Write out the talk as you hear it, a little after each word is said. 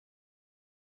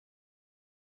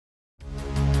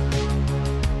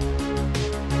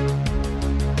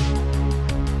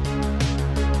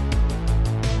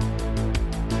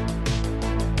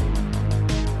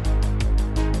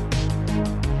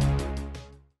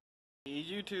Hey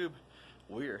YouTube,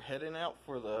 we are heading out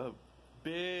for the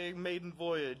big maiden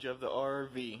voyage of the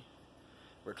RV.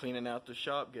 We're cleaning out the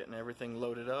shop, getting everything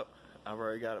loaded up. I've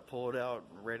already got it pulled out,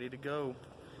 ready to go.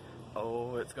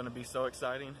 Oh, it's going to be so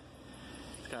exciting.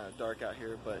 It's kind of dark out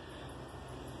here, but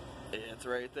it's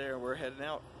right there. We're heading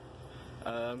out.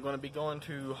 I'm going to be going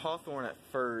to Hawthorne at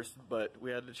first, but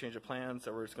we had to change the plan,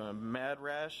 so we're just going to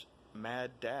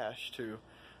mad dash to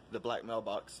the black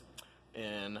mailbox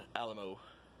in Alamo.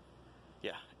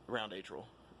 Yeah, around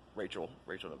Rexhall,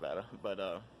 Nevada.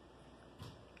 But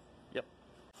yep.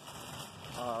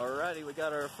 Alrighty, we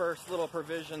got our first little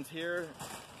provisions here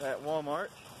at Walmart,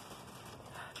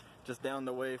 just down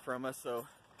the way from us, so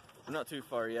we're not too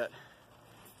far yet.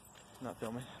 Not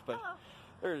filming, but hello.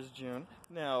 There's June.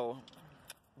 Now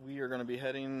we are going to be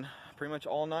heading pretty much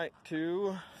all night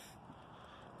to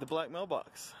the black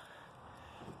mailbox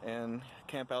and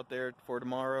camp out there for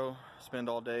tomorrow, spend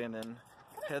all day, and then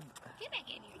head. Get back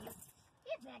in here, you.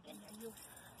 Get back in there, you.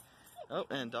 Oh,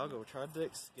 and Doggo tried to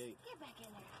escape. Get back in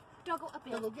there. Doggo, up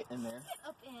in. Doggo, get in there. Get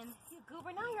up in. You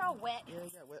goober, now you're all wet. Yeah, you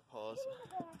got wet paws.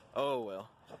 Oh, well.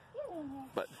 Get in there.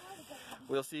 But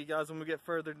we'll see you guys when we get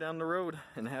further down the road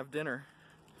and have dinner.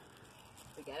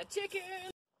 We got a chicken.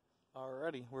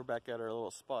 Alrighty, we're back at our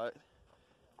little spot.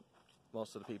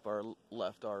 Most of the people are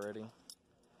left already.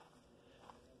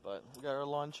 But we got our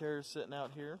lawn chairs sitting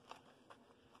out here.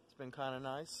 It's been kind of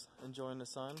nice, enjoying the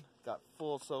sun. Got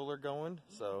full solar going,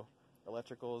 so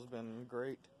electrical has been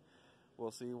great.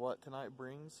 We'll see what tonight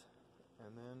brings.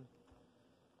 And then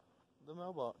the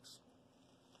mailbox.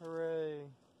 Hooray!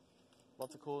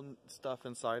 Lots of cool stuff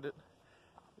inside it.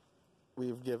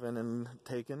 We've given and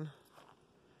taken.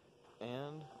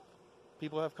 And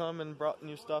people have come and brought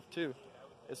new stuff too.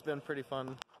 It's been pretty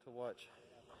fun to watch.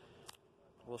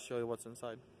 We'll show you what's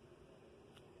inside.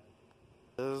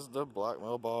 This is the black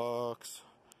mailbox.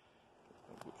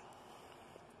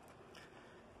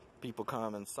 People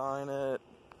come and sign it.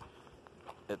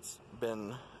 It's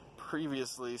been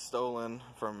previously stolen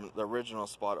from the original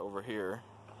spot over here,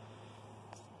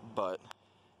 but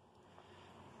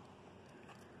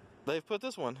they've put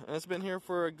this one, and it's been here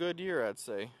for a good year, I'd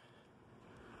say.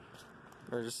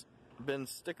 There's been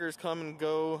stickers come and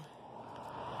go.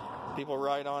 People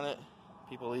write on it.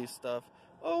 People leave stuff.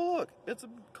 Oh look, it's a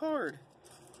card.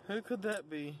 Who could that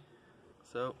be?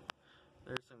 So,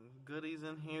 there's some goodies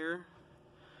in here.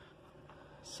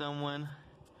 Someone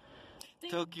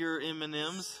took your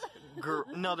M&Ms.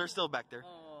 No, they're still back there.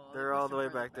 Oh, they're all the way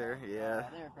back there. Yeah.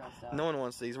 They're crossed out. No one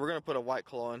wants these. We're going to put a white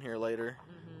claw in here later.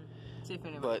 See if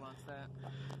anybody wants that.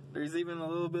 There's even a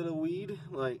little bit of weed.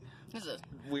 Like,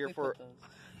 weird for...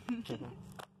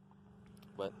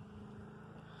 But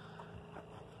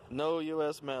no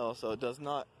U.S. mail, so it does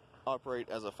not operate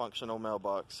as a functional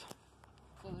mailbox.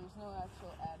 So there's no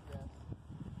actual address.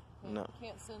 No.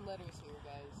 Can't send letters here,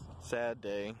 guys. Sad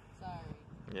day. Sorry.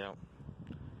 Yeah.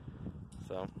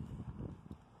 So.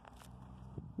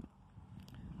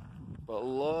 But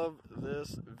love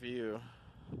this view.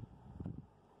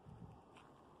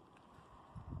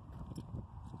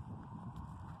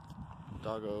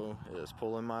 Doggo is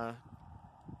pulling my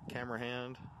camera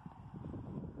hand.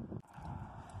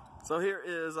 So here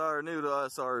is our new to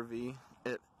us RV.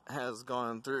 It has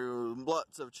gone through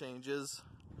lots of changes.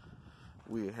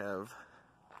 We have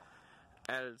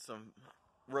added some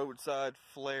roadside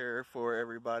flare for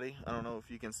everybody. I don't know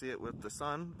if you can see it with the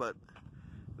sun, but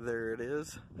there it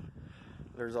is.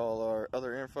 There's all our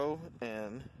other info,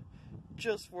 and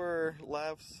just for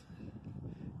laughs,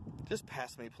 just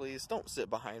pass me please. Don't sit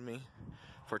behind me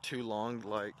for too long.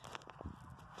 Like,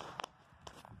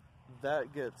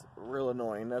 that gets real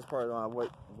annoying. That's probably my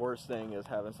worst thing, is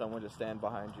having someone just stand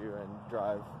behind you and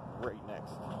drive right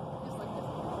next. Just like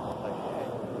this. Like,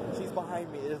 hey, she's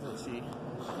behind me, isn't she?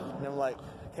 And I'm like,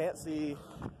 can't see.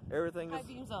 Everything is... High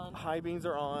beams on. High beams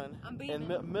are on. I'm beaming.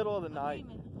 In middle of the night,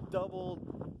 double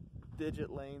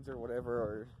digit lanes or whatever,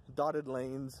 or dotted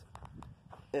lanes.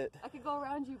 I could go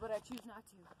around you, but I choose not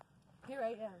to. Here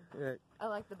I am. Right. I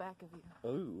like the back of you.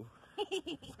 Ooh.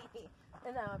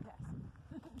 And now I'm passing.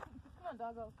 Come on,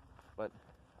 Doggo. But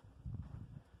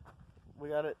we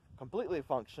got it completely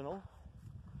functional.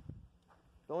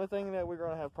 The only thing that we're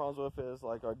going to have problems with is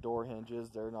like our door hinges.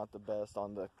 They're not the best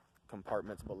on the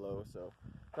compartments below, so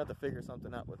we'll have to figure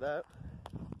something out with that.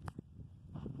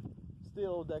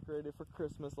 Still decorated for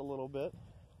Christmas a little bit.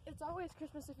 It's always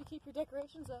Christmas if you keep your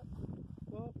decorations up.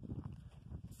 Well,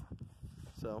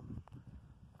 so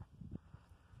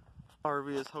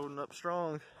RV is holding up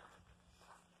strong.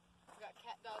 We got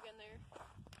cat dog in there.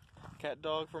 Cat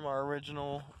dog from our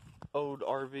original old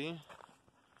RV.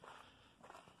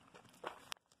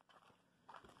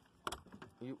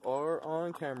 You are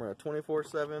on camera,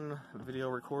 24/7 video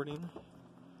recording.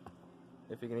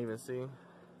 If you can even see.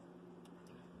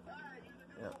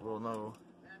 Yeah, we'll know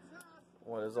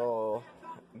what is all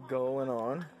going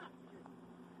on.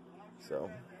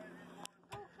 So,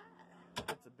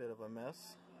 it's a bit of a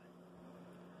mess.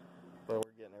 But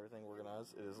we're getting everything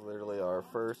organized. It is literally our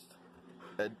first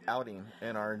outing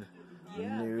in our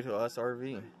new to us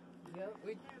RV. Yep,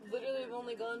 we literally have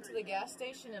only gone to the gas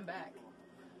station and back.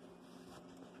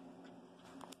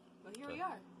 But here we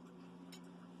are.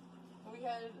 We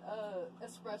had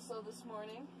espresso this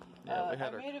morning. Yeah,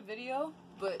 I made a video,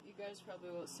 but you guys probably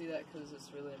won't see that because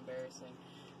it's really embarrassing.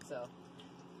 So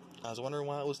I was wondering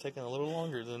why it was taking a little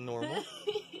longer than normal.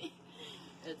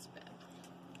 It's bad.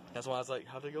 That's why I was like,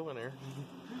 how'd it go in there?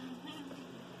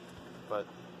 But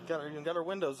got our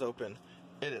windows open.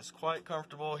 It is quite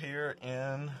comfortable here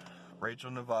in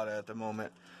Rexhall, Nevada at the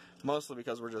moment. Mostly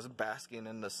because we're just basking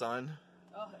in the sun.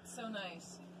 Oh, it's so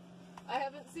nice. I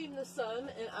haven't seen the sun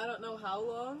in I don't know how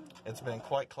long. It's been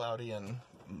quite cloudy and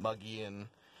muggy and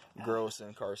gross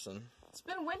in Carson. It's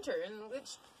been winter and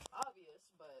it's obvious,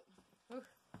 but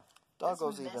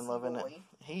Doggo's even loving it.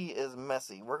 He is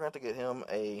messy. We're going to get him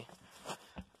a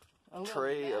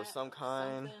tray of some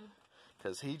kind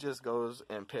because he just goes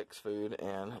and picks food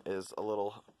and is a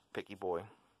little picky boy.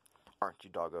 Aren't you,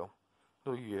 Doggo?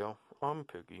 Oh yeah, I'm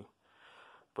picky.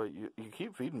 But you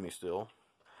keep feeding me still.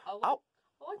 I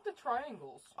like the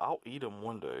triangles. I'll eat them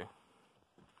one day.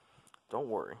 Don't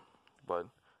worry. But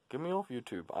get me off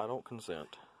YouTube. I don't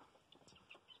consent.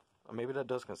 Or maybe that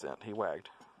does consent. He wagged.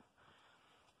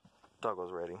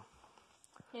 Doggo's ready.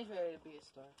 He's ready to be a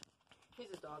star.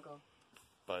 He's a doggo.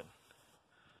 But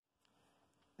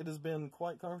it has been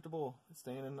quite comfortable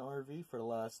staying in the RV for the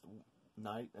last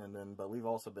night, but we've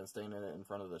also been staying in it in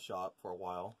front of the shop for a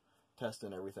while,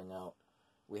 testing everything out.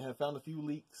 We have found a few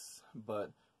leaks,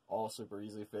 but all super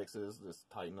easy fixes. Just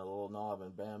tighten a little knob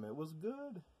and bam, it was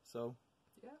good. So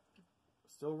yeah,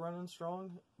 still running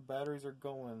strong. Batteries are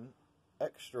going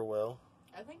extra well.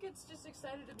 I think it's just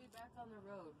excited to be back on the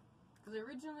road. Because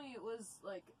originally it was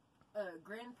like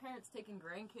grandparents taking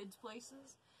grandkids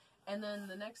places, and then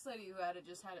the next lady who had it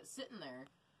just had it sitting there,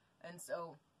 and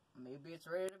so maybe it's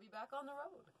ready to be back on the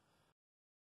road.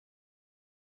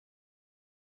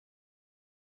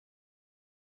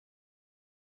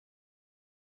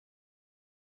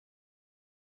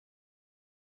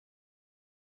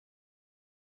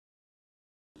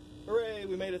 Hooray,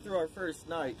 we made it through our first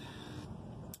night.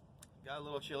 Got a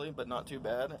little chilly, but not too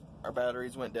bad. Our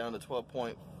batteries went down to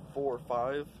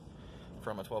 12.45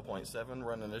 from a 12.7,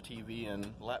 running a TV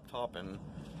and laptop and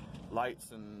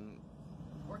lights and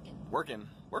working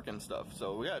stuff.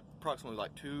 So we got approximately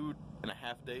like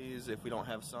 2.5 days if we don't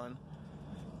have sun,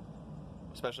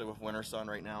 especially with winter sun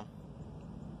right now.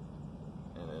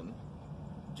 And then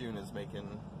June is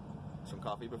making some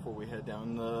coffee before we head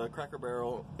down the Cracker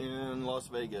Barrel in Las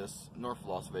Vegas, North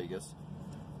Las Vegas.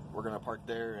 We're gonna park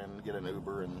there and get an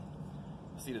Uber and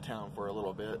see the town for a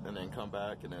little bit, and then come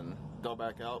back and then go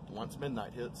back out once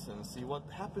midnight hits and see what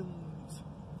happens.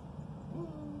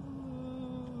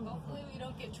 Woo. Hopefully we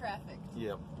don't get trafficked.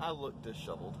 Yeah, I look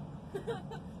disheveled.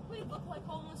 We look like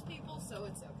homeless people, so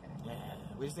it's okay. Yeah,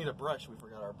 we just need a brush. We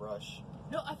forgot our brush.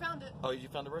 No, I found it. Oh, you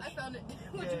found the brush? I found it.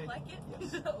 Would Yay. you like it?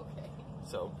 Yes. Okay.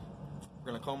 So,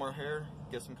 we're gonna comb our hair,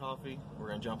 get some coffee, we're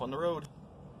gonna jump on the road.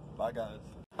 Bye, guys.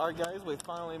 Alright, guys, we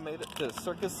finally made it to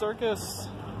Circus Circus.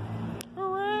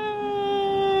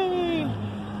 Hooray!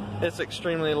 It's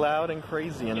extremely loud and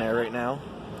crazy in there right now.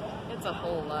 It's a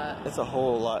whole lot. It's a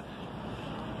whole lot.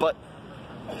 But,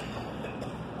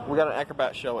 we got an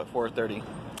acrobat show at 4:30.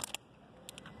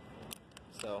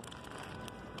 So,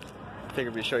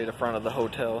 figured we'd show you the front of the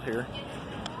hotel here.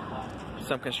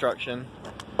 Some construction.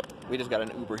 We just got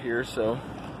an Uber here, so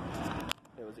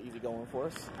it was easy going for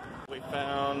us. We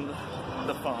found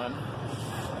the fun.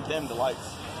 Damn, the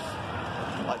lights.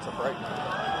 The lights are bright.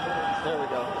 There we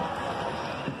go.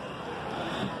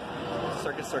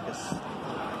 Circus Circus.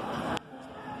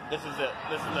 This is it.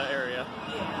 This is the area.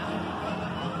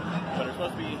 But there's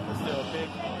supposed to be still a big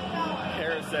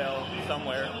carousel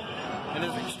somewhere, and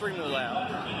it's extremely loud.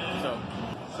 So.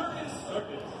 Circus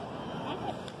Circus.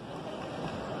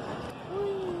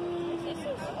 This is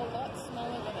a lot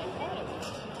smaller than I thought it was.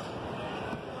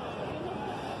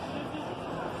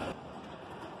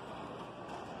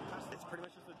 It's pretty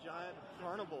much just a giant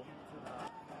carnival.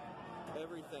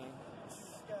 Everything.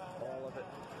 All of it.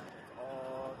 It's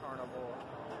all carnival.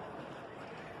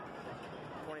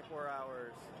 24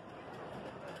 hours.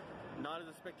 Not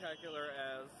as spectacular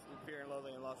as Fear and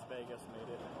Loathing in Las Vegas made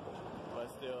it, but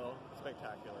still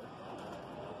spectacular.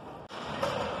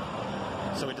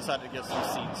 So we decided to get some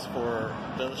seats for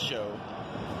the show.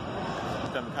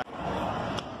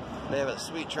 They have a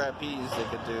sweet trapeze they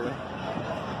could do,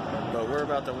 but we're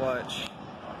about to watch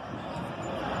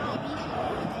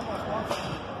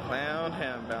Clown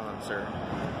Hand Balancer.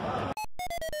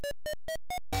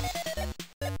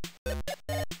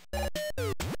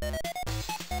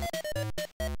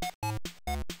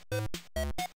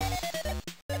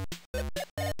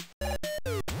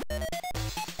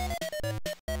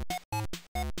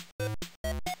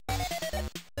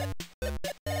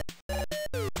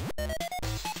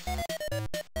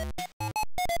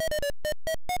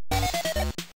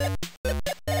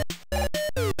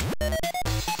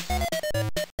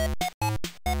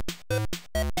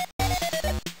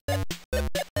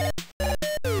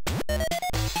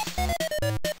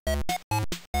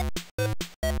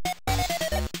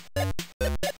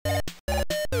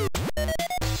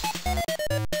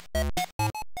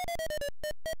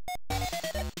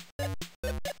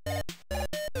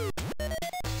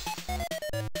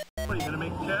 What, you gonna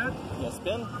make a cat? Yes,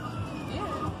 Ben? Yeah.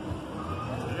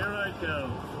 Here I go.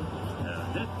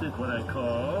 Now this is what I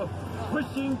call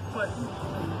pushing buttons.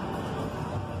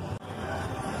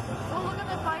 Oh, look at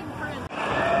the fine print.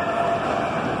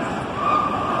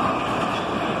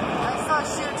 I saw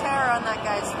sheer terror on that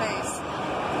guy's face.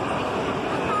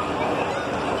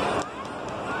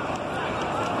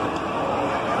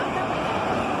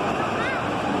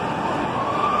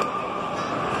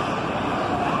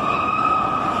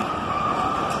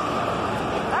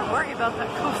 I worry about that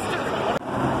coaster.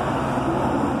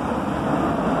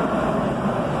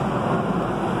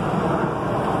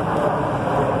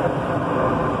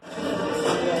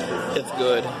 It's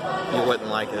good. You wouldn't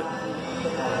like it.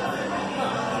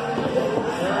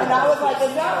 And I was like,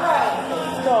 is that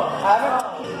right? So,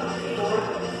 I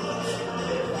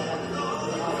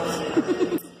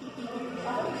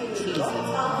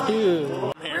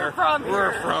Ew. We're from here.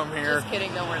 We're from here. Just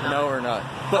kidding, no we're not. No, we're not.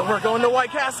 But we're going to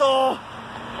White Castle!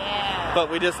 Yeah.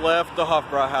 But we just left the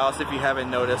Hofbrauhaus, if you haven't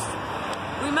noticed.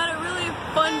 We met a really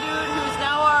fun dude who's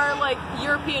now our like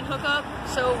European hookup,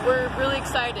 so we're really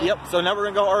excited. Yep, so now we're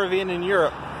gonna go RVing in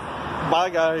Europe. Bye,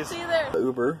 guys. See you there.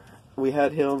 Uber. We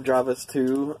had him drive us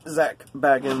to Zach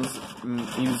Baggins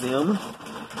Museum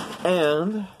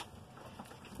and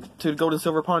to go to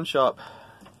Silver Pawn Shop.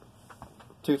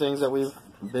 Two things that we've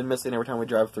been missing every time we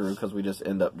drive through because we just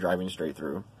end up driving straight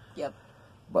through. Yep.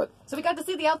 But So we got to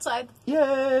see the outside.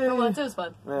 yay! For once, it was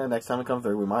fun. Next time we come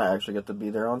through, we might actually get to be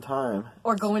there on time.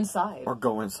 Or go inside. Or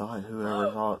go inside.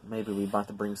 Whoever thought maybe we'd about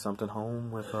to bring something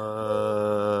home with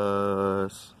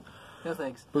us. No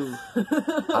thanks. Boo.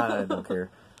 I don't care.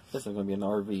 This is going to be an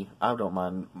RV. I don't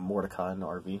mind Mordecai in the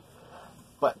RV.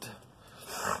 But,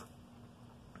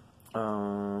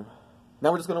 now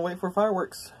we're just going to wait for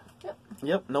fireworks. Yep.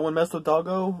 Yep, no one messed with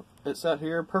Doggo. It sat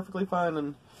here perfectly fine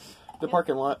in the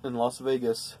parking lot in Las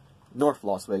Vegas. North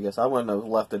Las Vegas. I wouldn't have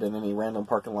left it in any random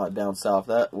parking lot down south.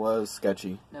 That was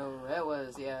sketchy. No, that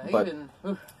was, yeah. But even...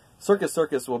 Oof.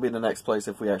 Circus will be the next place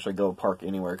if we actually go park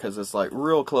anywhere, because it's like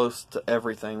real close to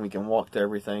everything. We can walk to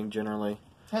everything generally.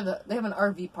 They have an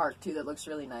RV park too that looks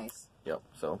really nice. Yep,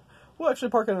 so we'll actually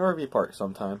park in an RV park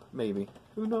sometime, maybe.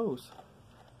 Who knows?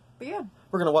 But yeah.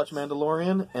 We're going to watch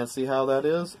Mandalorian and see how that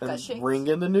is, and shakes. ring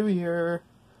in the new year.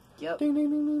 Yep. Ding, ding,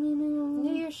 ding, ding, ding, ding.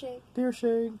 New Year's shake. New Year's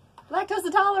shake. Lactose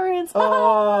intolerance.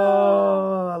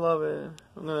 Oh, I love it.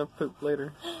 I'm going to poop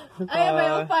later. I have my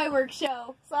own fireworks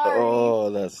show. Sorry. Oh,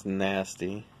 that's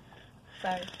nasty.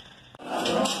 Sorry.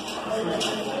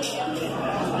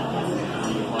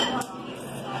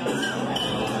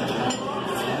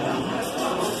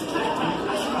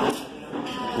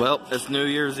 Well, it's New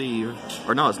Year's Eve.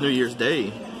 Or no, it's New Year's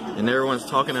Day. And everyone's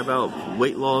talking about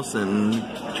weight loss and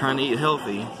trying to eat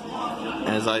healthy.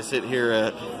 As I sit here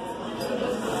at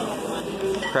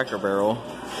Cracker Barrel.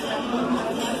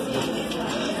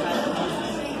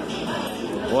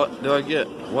 What do I get?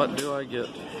 What do I get?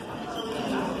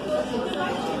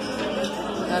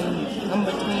 I'm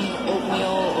between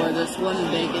oatmeal or this one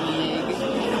bacon egg.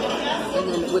 And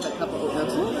then with a cup of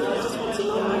oatmeal.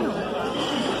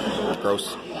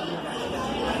 Gross.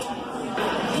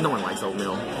 No one likes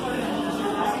oatmeal.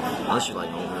 Unless you like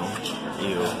oatmeal.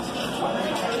 Ew.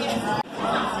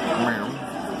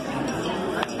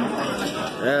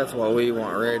 That's what we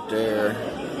want right there.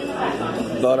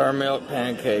 Buttermilk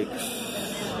pancakes.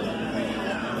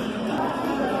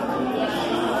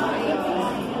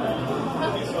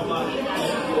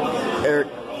 Eric,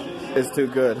 it's too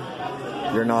good.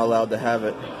 You're not allowed to have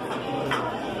it.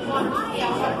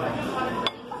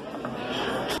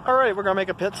 Alright, we're gonna make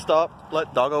a pit stop,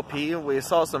 let Doggo pee. We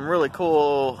saw some really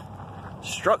cool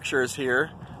structures here.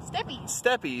 Steppies.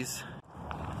 Steppies.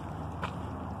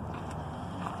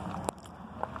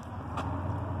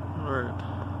 Alright.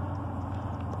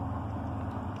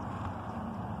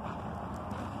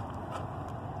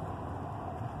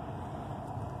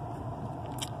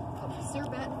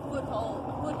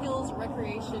 Foothills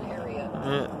Recreation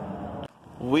Area.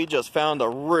 We just found a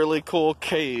really cool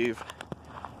cave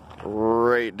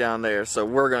right down there, so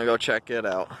we're gonna go check it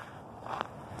out.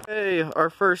 Hey, our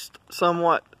first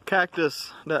somewhat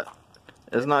cactus that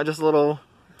is not just a little.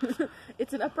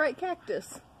 It's an upright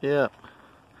cactus. Yeah.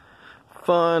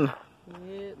 Fun.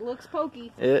 It looks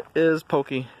pokey. It is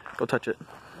pokey. Go touch it.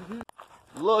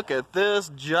 Look at this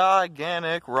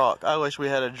gigantic rock. I wish we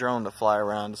had a drone to fly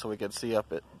around so we could see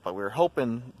up it, but we were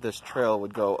hoping this trail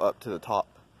would go up to the top.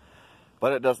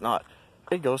 But it does not.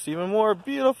 It goes to even more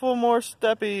beautiful, more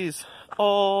steppies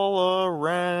all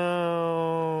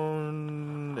around.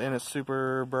 And it's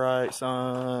super bright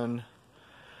sun.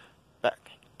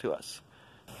 Back to us.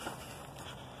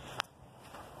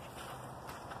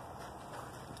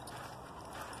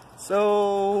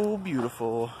 So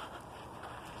beautiful.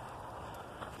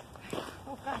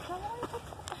 Oh gosh, I want to put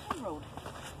the high road.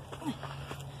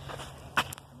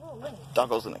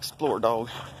 Doggo's an explorer dog.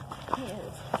 He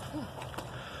is.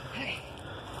 Hey.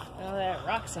 Oh, that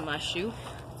rock's in my shoe.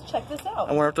 Let's check this out.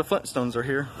 I wonder if the Flintstones are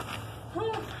here.